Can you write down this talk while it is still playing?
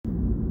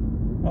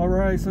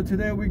Alright, so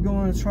today we're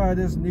going to try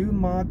this new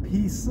mod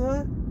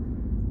pizza.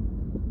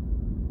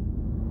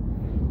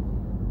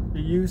 It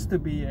used to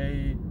be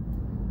a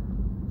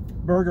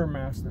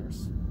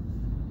Burgermasters.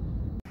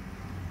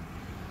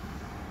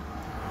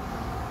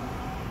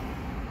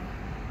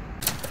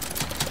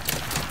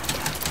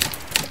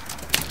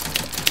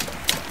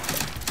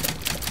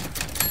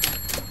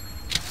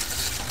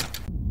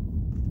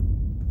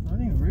 I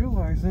didn't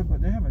realize it,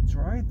 but they have a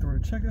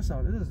drive-thru. Check this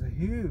out. This is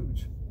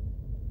huge.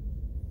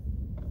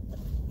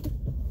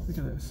 Look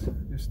at this.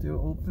 They're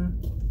still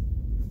open.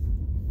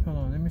 Hold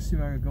on, let me see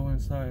if I can go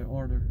inside and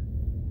order.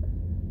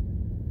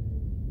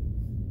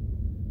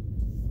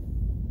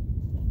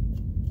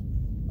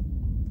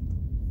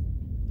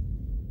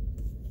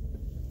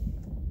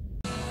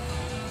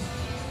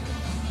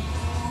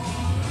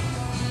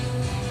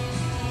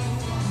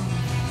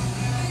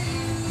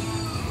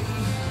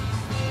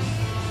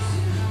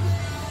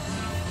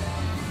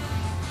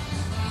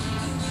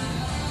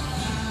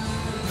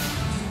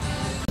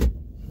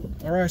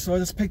 Alright, so I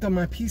just picked up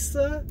my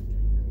pizza.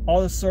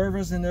 All the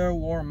servers in there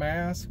wore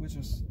masks, which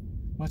is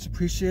much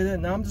appreciated.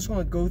 Now I'm just going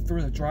to go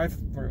through the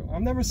drive-thru.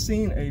 I've never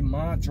seen a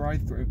mod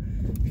drive-thru.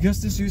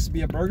 Because this used to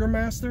be a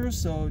Burgermasters,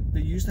 so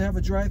they used to have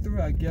a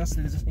drive-thru. I guess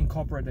they just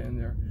incorporated it in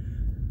there.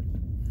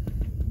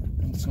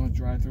 I'm just going to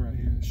drive through right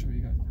here to show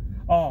you guys.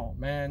 Oh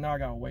man, now I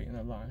gotta wait in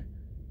that line.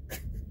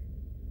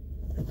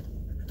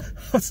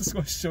 I was just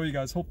going to show you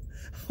guys. I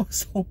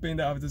was hoping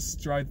that I would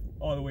just drive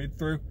all the way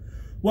through.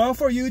 Well,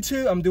 for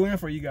YouTube, I'm doing it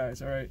for you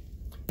guys, alright?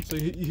 So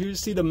you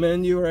see the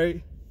menu,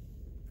 right?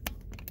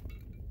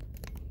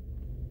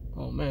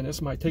 Oh man,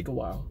 this might take a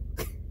while.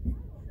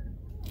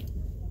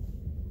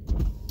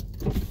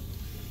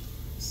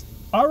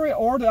 I already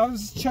ordered. I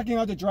was just checking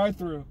out the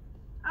drive-thru.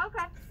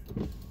 Okay.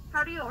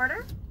 How do you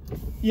order?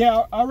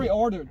 Yeah, I already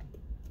ordered.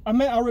 I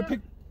meant I already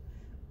picked.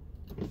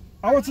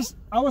 I was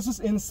just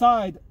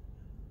inside.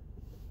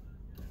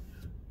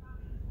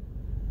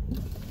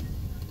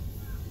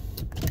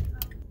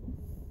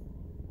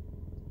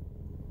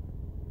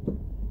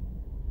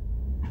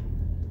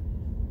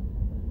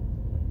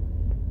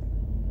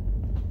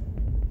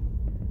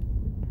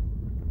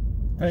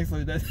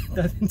 Thankfully, that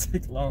didn't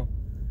take long.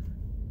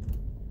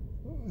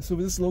 So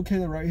this is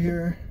located right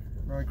here,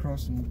 right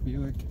across from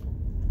Buick.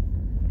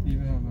 You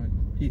even have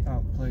an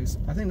eat-out place.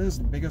 I think this is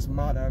the biggest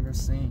mod I've ever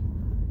seen.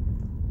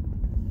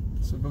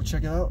 So go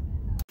check it out.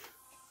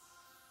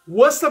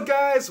 What's up,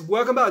 guys?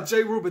 Welcome back to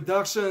J-Rule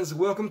Productions.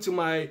 Welcome to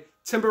my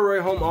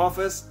temporary home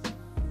office.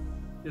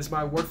 It's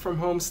my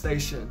work-from-home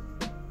station.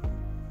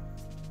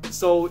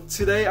 So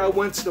today I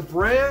went to the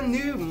brand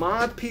new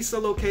mod pizza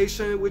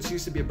location, which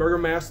used to be a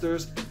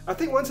Burgermasters. I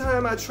think one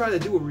time I tried to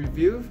do a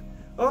review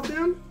of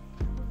them,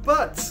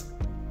 but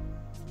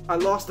I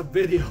lost the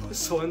video,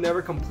 so I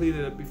never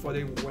completed it before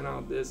they went out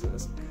of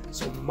business.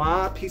 So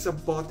Mod Pizza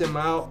bought them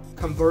out,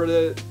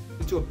 converted it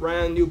into a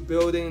brand new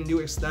building, new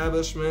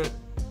establishment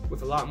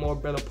with a lot more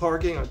better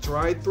parking, a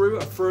drive-thru,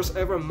 a first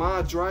ever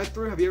mod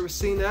drive-thru. Have you ever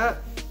seen that?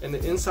 And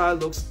the inside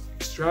looks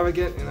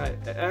extravagant, and I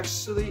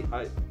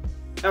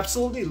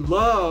absolutely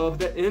love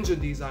the engine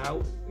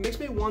design. It makes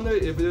me wonder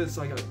if it is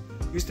like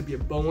used to be a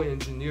Boeing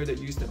engineer that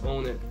used to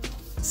own it.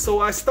 So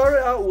I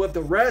started out with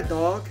the Red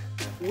Dog,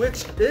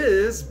 which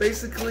is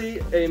basically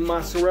a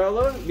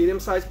mozzarella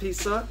medium-sized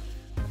pizza,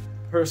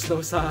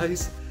 personal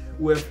size,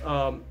 with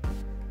let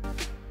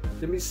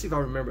me see if I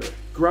remember it.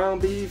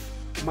 Ground beef,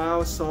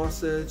 mild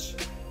sausage,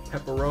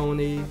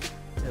 pepperoni,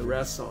 and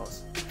red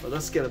sauce. But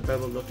let's get a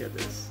better look at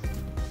this.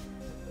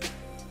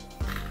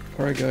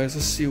 Alright guys,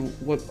 let's see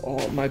what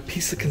all my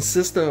pizza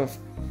consists of.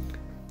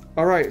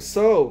 Alright,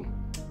 so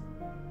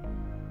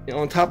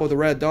on top of the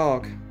Red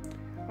Dog,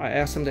 I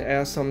asked them to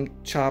add some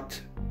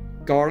chopped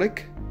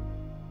garlic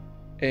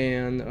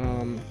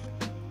and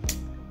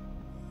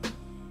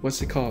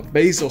what's it called?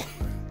 Basil.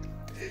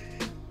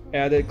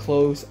 Added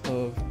cloves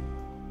of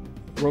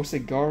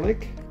roasted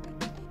garlic,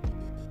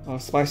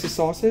 spicy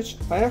sausage.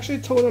 I actually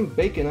told him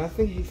bacon. I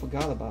think he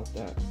forgot about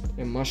that.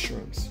 And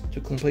mushrooms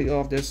to complete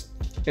off this,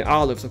 and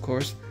olives of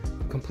course,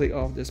 to complete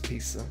off this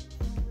pizza.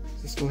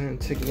 Let's go ahead and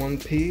take one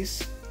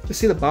piece. Let's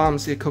see the bottom,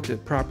 see it cooked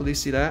it properly.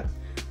 See that?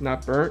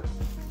 Not burnt,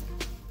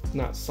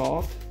 not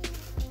soft.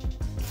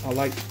 I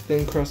like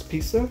thin crust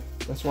pizza.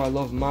 That's why I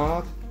love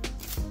mod.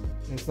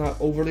 It's not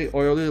overly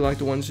oily like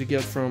the ones you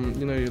get from,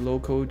 you know, your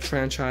local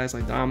franchise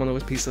like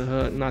Domino's, Pizza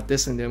Hut. Not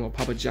this and them, or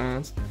Papa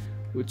John's,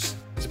 which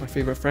is my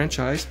favorite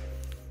franchise.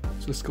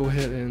 So let's go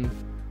ahead and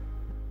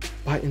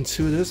bite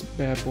into this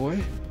bad boy.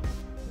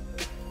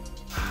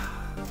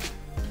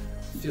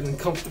 Feeling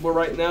comfortable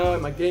right now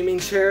in my gaming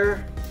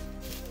chair.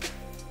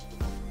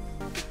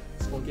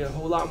 It's gonna get a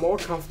whole lot more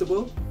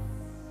comfortable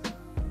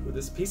with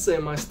this pizza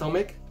in my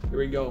stomach. Here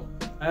we go.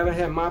 I haven't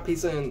had my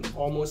pizza in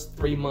almost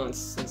 3 months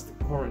since the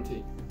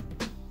quarantine.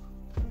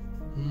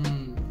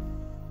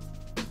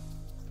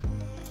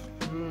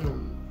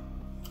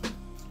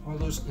 All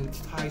those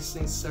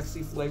enticing,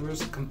 sexy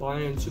flavors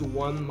combined into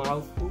one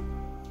mouthful.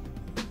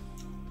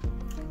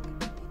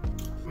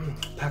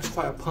 Packs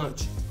quite a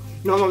punch.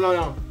 No, no, no,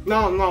 no.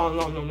 No, no,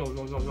 no, no, no,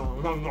 no, no,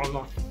 no, no,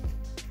 no,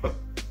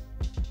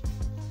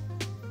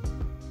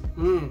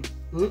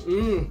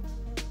 no.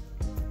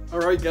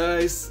 Alright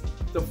guys,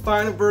 the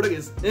final verdict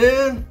is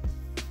in.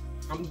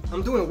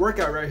 I'm doing a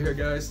workout right here,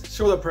 guys.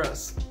 Shoulder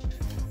press.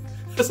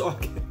 That's all I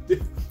can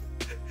do.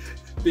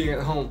 Being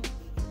at home.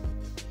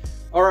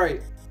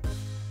 Alright.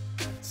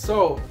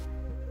 So,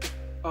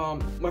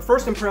 my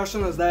first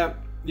impression is that,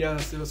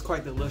 yes, it was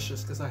quite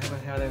delicious because I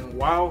haven't had it in a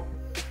while.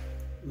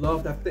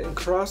 Love that thin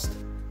crust.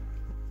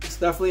 It's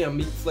definitely a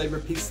meat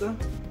flavored pizza.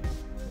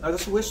 I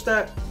just wish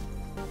that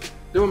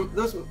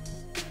there's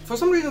for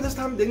some reason this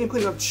time they didn't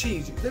put enough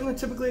cheese.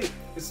 Typically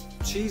it's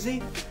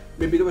cheesy.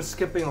 Maybe they were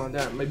skipping on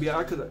that. Maybe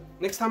I could.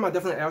 Next time I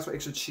definitely ask for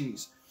extra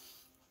cheese.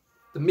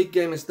 The meat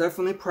game is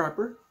definitely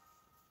proper.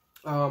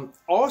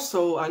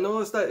 Also, I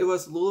noticed that it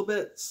was a little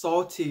bit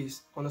salty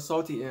on the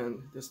salty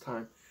end this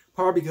time.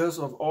 Probably because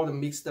of all the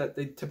meats that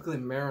they typically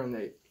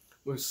marinate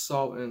with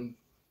salt and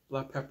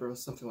black pepper or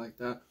something like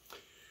that.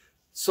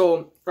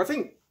 So I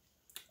think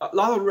a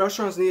lot of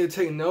restaurants need to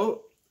take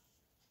note.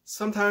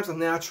 Sometimes a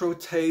natural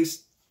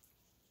taste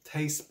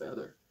tastes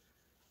better.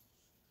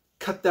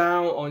 Cut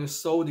down on your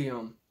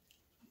sodium.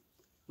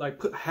 Like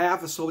put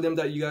half the sodium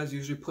that you guys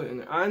usually put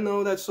in it. I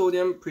know that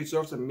sodium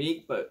preserves the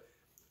meat, but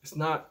it's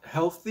not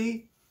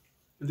healthy.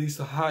 It leads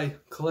to high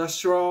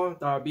cholesterol,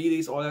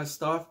 diabetes, all that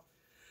stuff.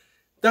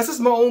 That's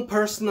just my own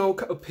personal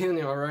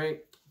opinion,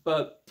 alright?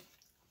 But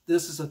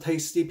this is a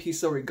tasty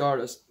pizza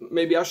regardless.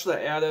 Maybe I should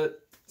have added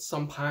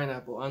some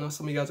pineapple. I know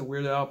some of you guys are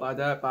weirded out by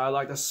that, but I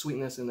like the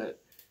sweetness in it.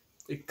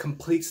 It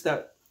completes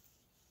that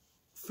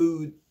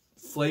food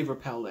flavor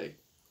palette.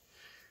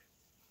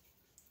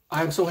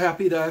 I'm so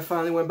happy that I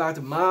finally went back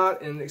to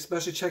Mod, and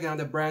especially checking out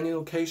the brand new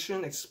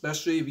location,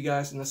 especially if you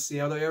guys in the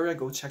Seattle area,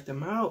 go check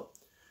them out.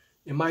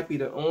 It might be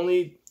the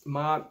only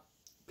Mod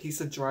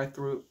pizza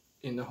drive-thru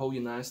in the whole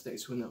United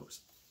States, who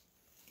knows.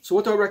 So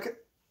what do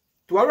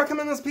I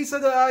recommend this pizza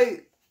that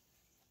I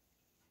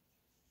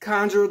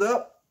conjured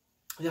up?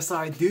 Yes,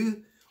 I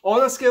do.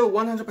 On a scale of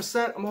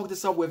 100%, I'm gonna hook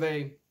this up with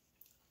a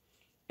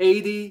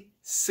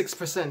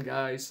 86%,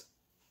 guys.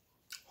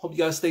 Hope you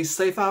guys stay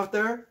safe out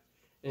there.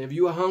 And if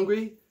you are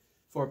hungry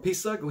for a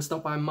pizza, go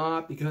stop by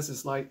Mod because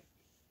it's like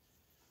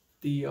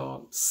the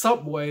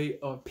Subway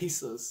of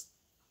pizzas.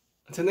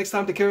 Until next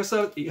time, take care of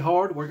yourself, eat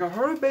hard, work out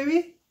hard,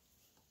 baby.